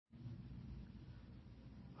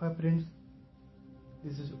Hi friends,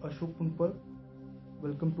 this is Ashok Pundpal.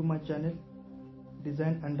 Welcome to my channel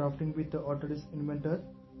Design and Drafting with the Autodesk Inventor.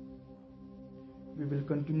 We will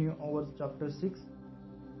continue our Chapter 6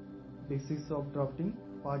 Basics of Drafting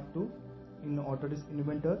Part 2 in Autodesk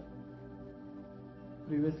Inventor.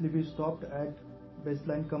 Previously we stopped at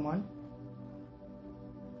baseline command.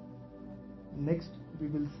 Next we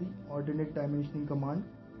will see ordinate dimensioning command.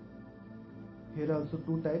 Here are also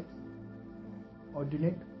two types,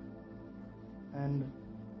 ordinate and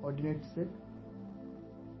ordinate set.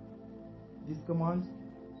 These commands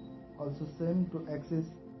also same to access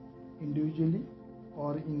individually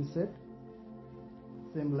or in set,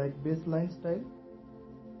 same like baseline style.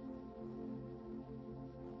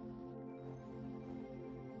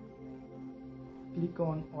 Click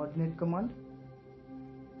on ordinate command,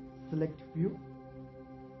 select view.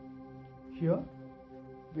 Here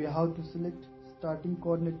we have to select starting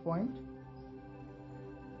coordinate point.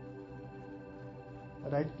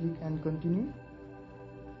 Right click and continue.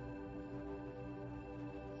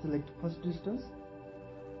 Select first distance.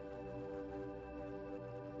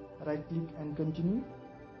 Right click and continue.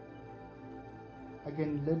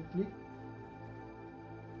 Again left click.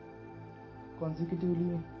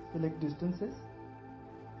 Consecutively select distances.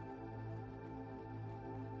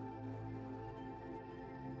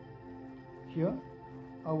 Here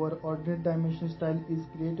our ordinate dimension style is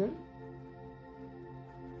created.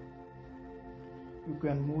 You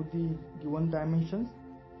can move the given dimensions.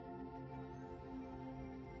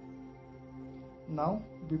 Now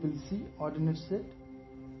we will see ordinate set.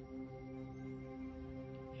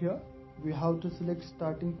 Here we have to select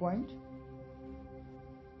starting point.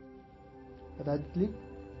 Right click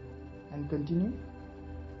and continue.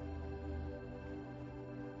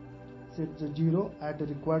 Set the 0 at the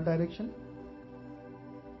required direction.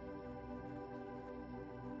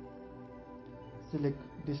 Select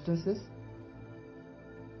distances.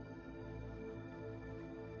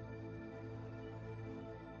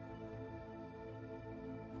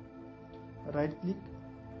 Right click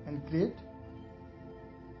and create.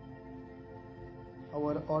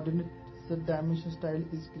 Our ordinate set dimension style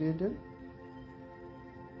is created.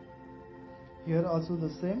 Here also the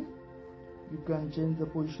same. You can change the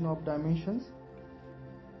position of dimensions.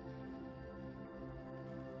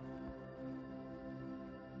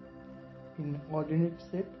 In ordinate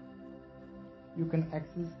set, you can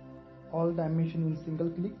access all dimension in single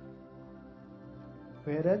click,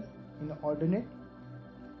 whereas in ordinate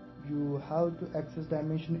you have to access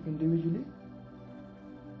dimension individually.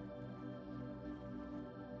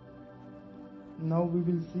 Now we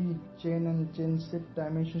will see chain and chain set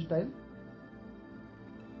dimension style.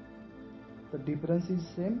 The difference is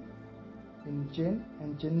same. In chain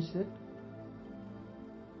and chain set,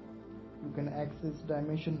 you can access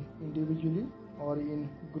dimension individually or in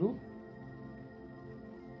group.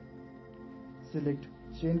 Select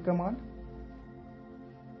chain command.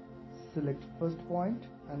 Select first point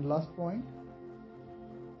and last point.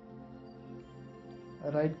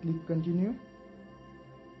 Right click, continue.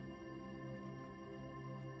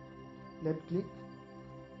 Left click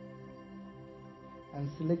and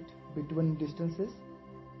select between distances.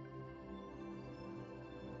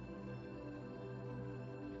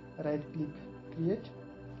 Right click, create.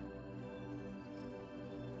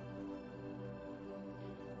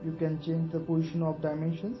 You can change the position of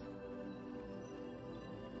dimensions.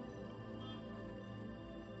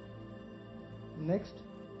 Next,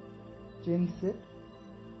 chain set.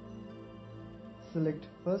 Select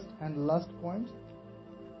first and last points.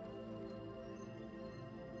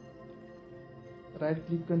 Right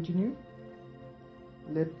click, continue.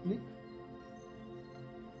 Left click.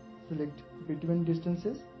 Select between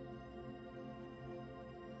distances.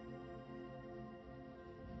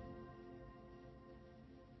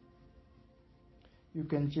 You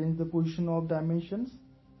can change the position of dimensions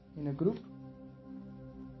in a group.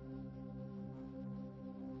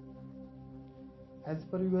 As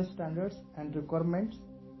per your standards and requirements,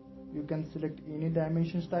 you can select any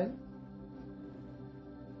dimension style.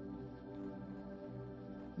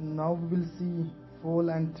 Now we will see hole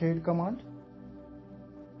and thread command.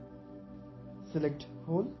 Select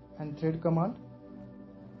hole and thread command.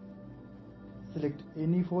 Select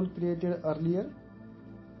any hole created earlier.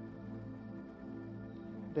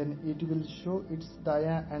 Then it will show its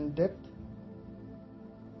dia and depth.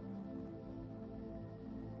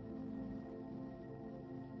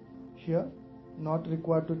 Here, not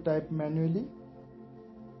required to type manually.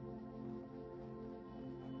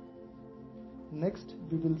 Next,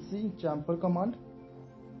 we will see chamfer command.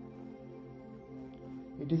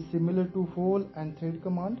 It is similar to hole and thread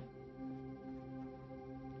command.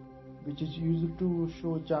 which is used to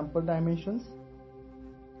show chamfer dimensions.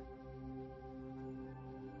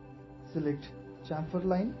 Select chamfer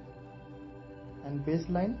line and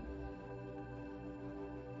baseline.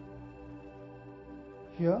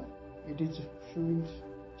 Here it is showing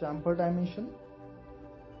chamfer dimension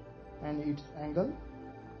and its angle.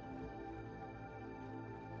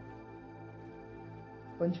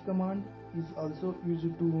 Punch command is also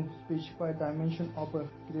used to specify dimension of a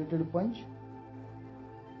created punch.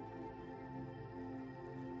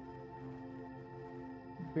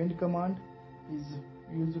 Bend command is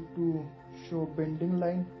used to show bending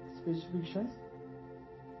line specifications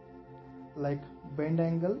like bend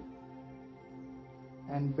angle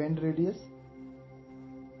and bend radius.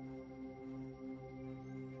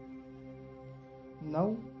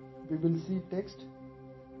 Now we will see text.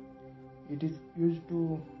 It is used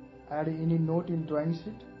to add any note in drawing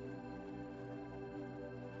sheet.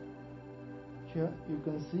 Here you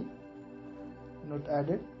can see note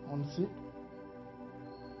added on sheet.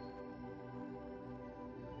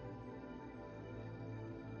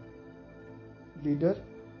 Leader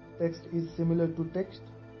text is similar to text.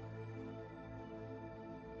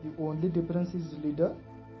 The only difference is leader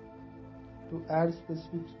to add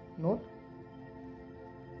specific note.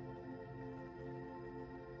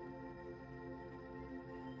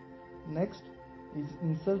 Next is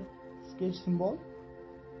insert sketch symbol.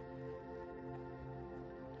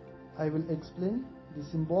 I will explain the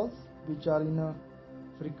symbols which are in a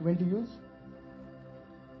frequent use.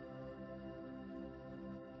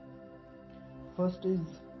 First is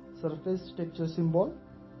surface texture symbol.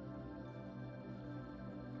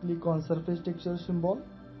 Click on surface texture symbol.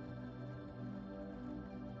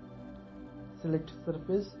 Select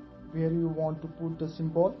surface where you want to put the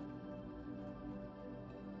symbol.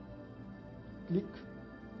 Click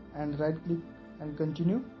and right click and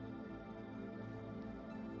continue.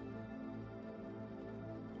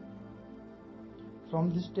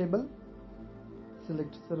 From this table,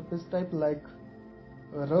 select surface type like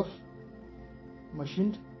rough,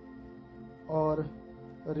 machined, or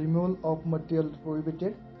removal of material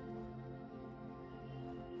prohibited.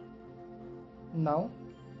 Now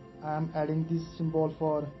I am adding this symbol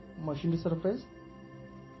for machined surface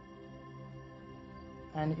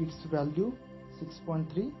and its value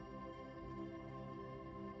 6.3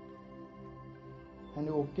 and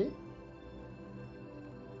OK.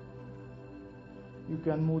 You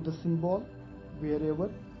can move the symbol wherever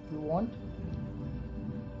you want.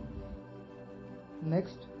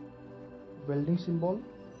 Next, welding symbol.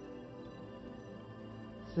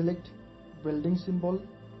 Select welding symbol.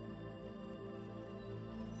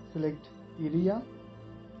 Select area.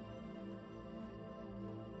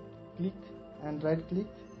 Click and right click.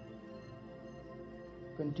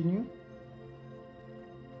 Continue.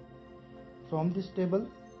 From this table,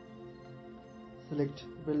 select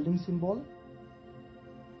welding symbol,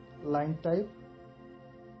 line type,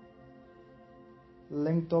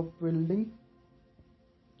 length of welding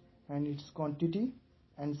and its quantity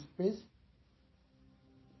and space.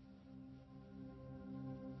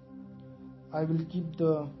 I will keep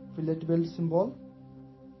the fillet weld symbol,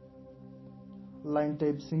 line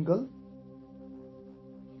type single,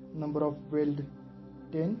 number of weld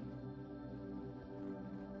 10,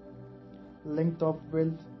 length of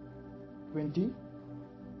weld 20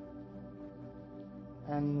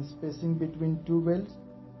 and spacing between two welds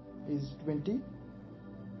is 20.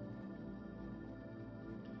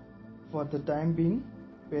 For the time being,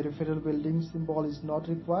 peripheral welding symbol is not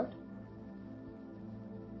required.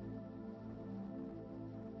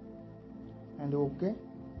 And OK.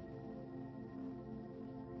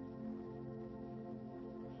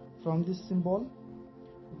 From this symbol,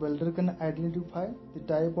 welder can identify the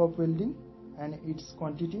type of welding and its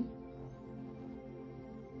quantity.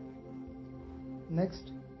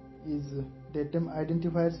 Next is datum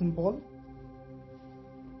identifier symbol.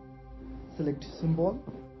 Select symbol.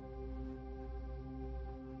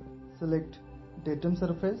 Select datum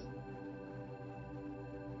surface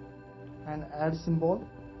and add symbol.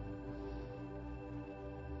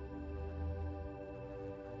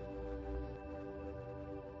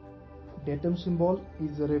 Datum symbol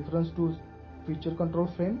is a reference to feature control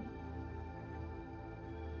frame.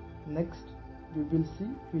 Next, we will see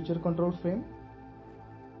feature control frame.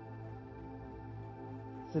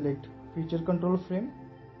 Select feature control frame.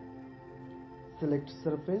 Select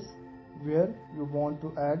surface where you want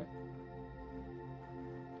to add.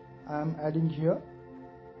 I am adding here.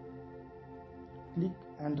 Click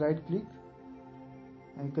and right click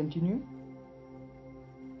and continue.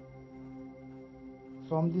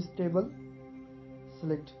 From this table,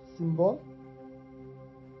 select symbol.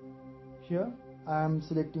 Here I am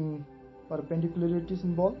selecting perpendicularity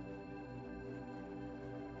symbol,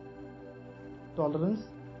 tolerance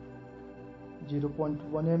 0.1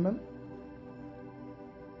 mm,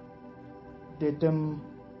 datum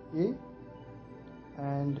A,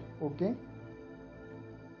 and OK.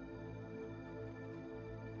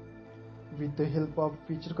 With the help of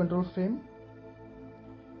feature control frame,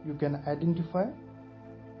 you can identify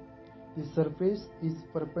the surface is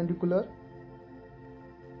perpendicular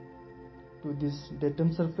to this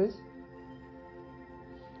datum surface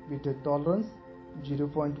with a tolerance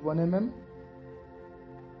 0.1 mm.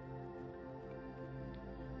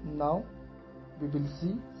 Now we will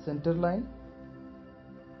see center line.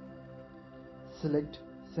 Select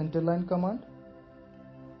center line command.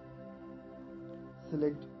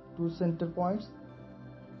 Select two center points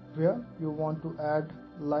where you want to add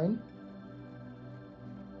line.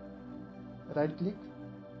 Right click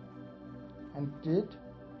and create.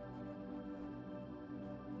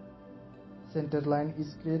 Center line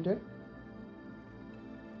is created.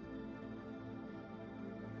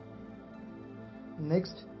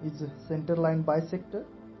 Next is center line bisector.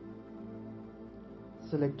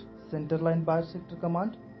 Select center line bisector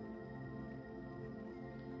command.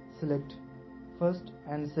 Select first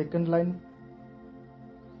and second line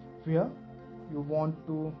where you want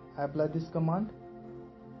to apply this command.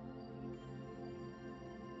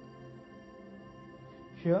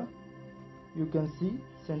 Here you can see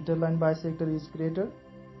center line bisector is created.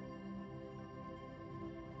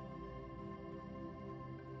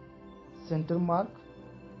 Center mark.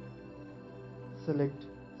 Select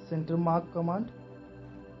center mark command.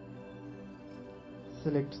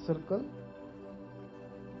 Select circle.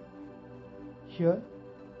 Here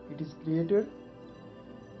it is created.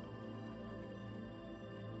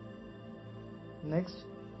 Next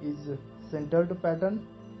is centered pattern.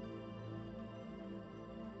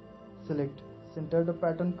 Select centered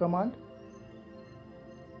pattern command.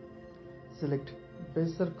 Select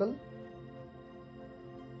base circle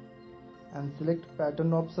and select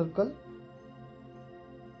pattern of circle.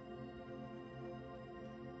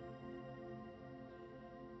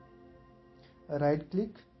 Right click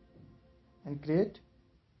and create.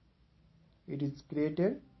 It is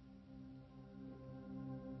created.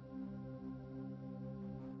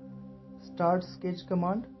 Start sketch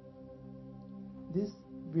command. This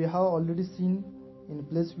we have already seen in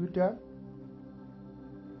place view tab.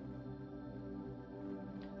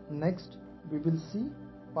 Next we will see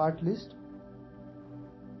part list.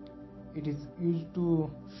 It is used to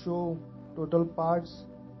show total parts,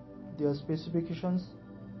 their specifications,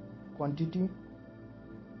 quantity,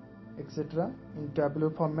 etc. in tabular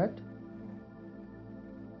format,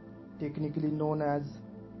 technically known as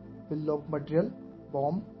bill of material,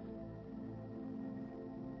 BOM.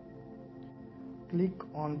 Click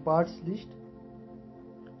on parts list.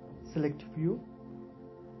 Select view.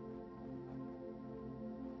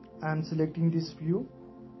 I am selecting this view.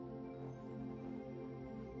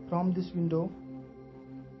 From this window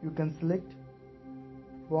you can select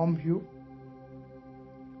BOM view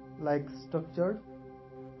like structured,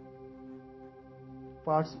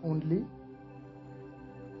 parts only,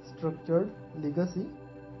 structured legacy,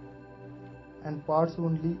 and parts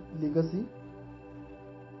only legacy.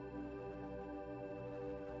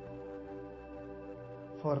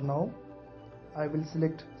 For now I will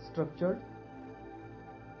select structured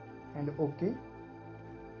and OK.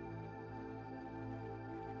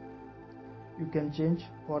 You can change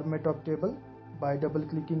format of table by double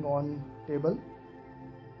clicking on table.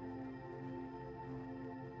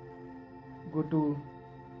 Go to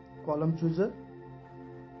column chooser.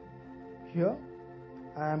 Here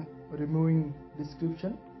I am removing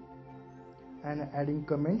description and adding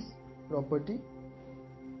comments property.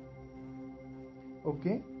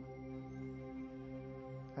 OK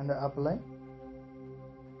and apply.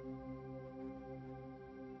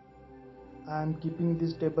 I am keeping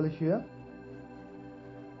this table here.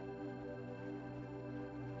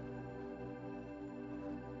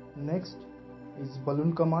 Next is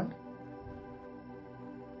balloon command.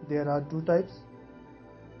 There are two types,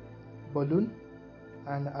 balloon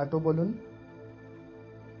and auto balloon.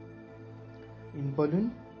 In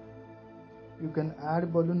balloon you can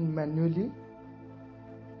add balloon manually.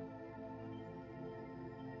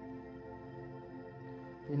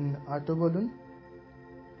 In auto balloon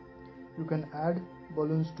you can add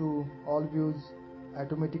balloons to all views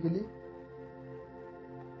automatically.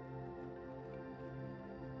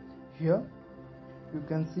 Here you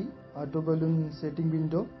can see auto balloon setting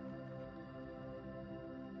window.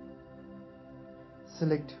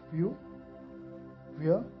 Select view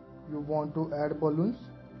where you want to add balloons.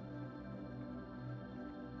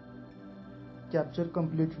 capture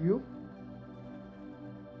complete view.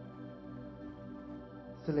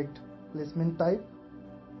 Select placement type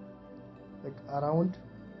like around,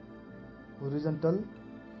 horizontal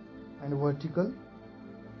and vertical.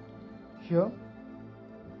 Here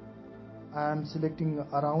I am selecting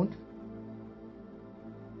around.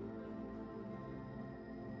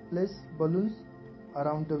 Place balloons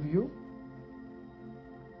around the view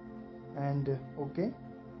and OK.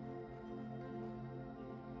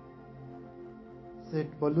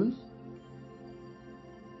 Set balloons.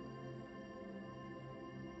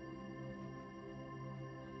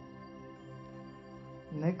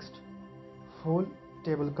 Next, whole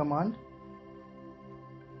table command.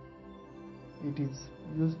 It is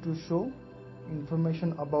used to show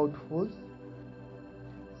information about holes.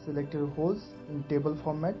 Select your holes in table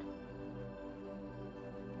format.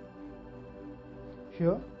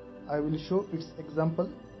 Here I will show its example.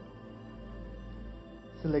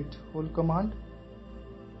 Select whole command.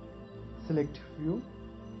 Select view.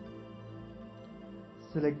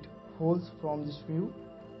 Select holes from this view.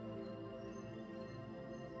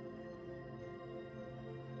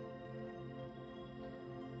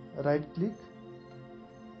 Right click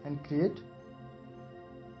and create.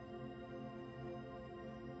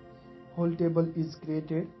 Whole table is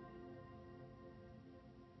created.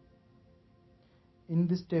 In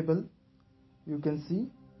this table you can see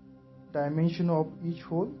dimension of each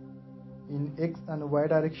hole in X and Y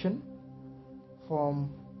direction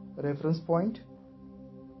from reference point.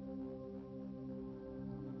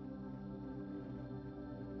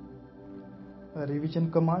 A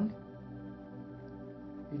revision command.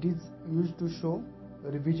 It is used to show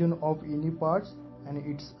revision of any parts and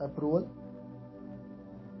its approval.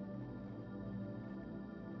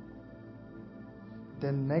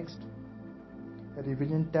 Then next, a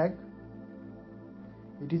revision tag.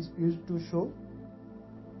 It is used to show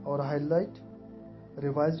or highlight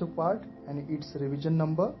revised part and its revision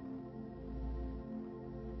number.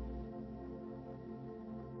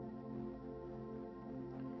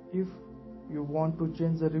 If you want to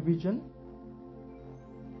change the revision,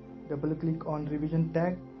 double click on revision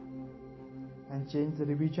tag and change the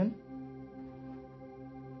revision.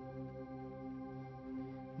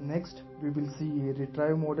 Next, we will see a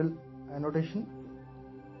retrieve model annotation.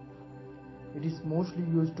 It is mostly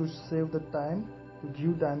used to save the time to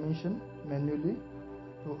give dimension manually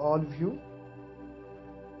to all view.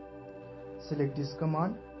 Select this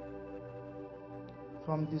command.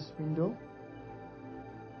 From this window,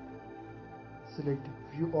 select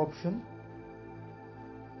view option.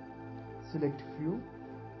 Select view,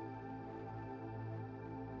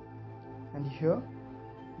 and here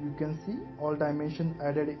you can see all dimension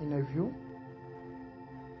added in a view.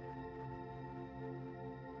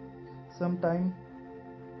 Sometimes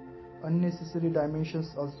unnecessary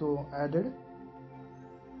dimensions also added.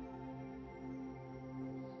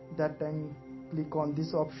 That time click on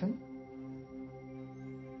this option.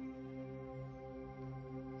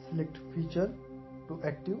 Select feature to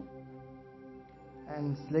active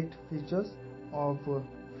and select features of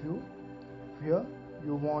view. Here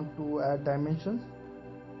you want to add dimensions.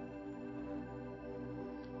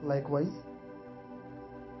 Likewise,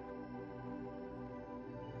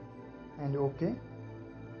 and OK.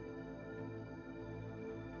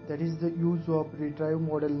 That is the use of retrieve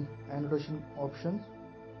model annotation options.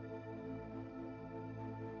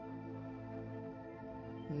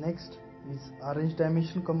 Next is arrange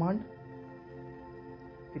dimension command.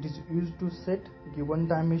 It is used to set given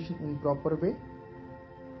dimension in proper way.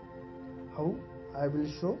 How? I will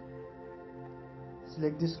show.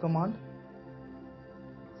 Select this command.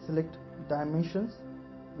 Select dimensions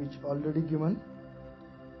which already given.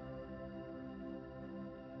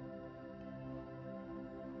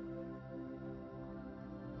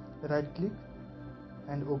 Right click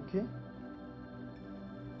and OK.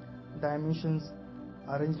 Dimensions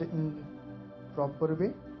arranged in proper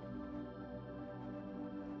way.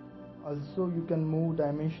 Also you can move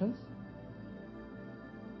dimensions.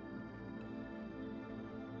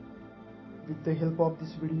 With the help of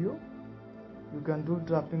this video, you can do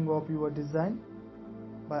drafting of your design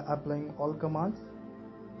by applying all commands.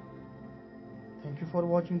 Thank you for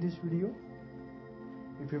watching this video.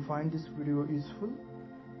 If you find this video useful,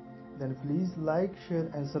 then please like, share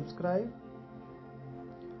and subscribe,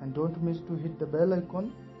 and don't miss to hit the bell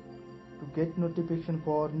icon to get notification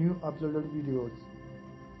for new uploaded videos.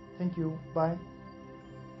 Thank you. Bye.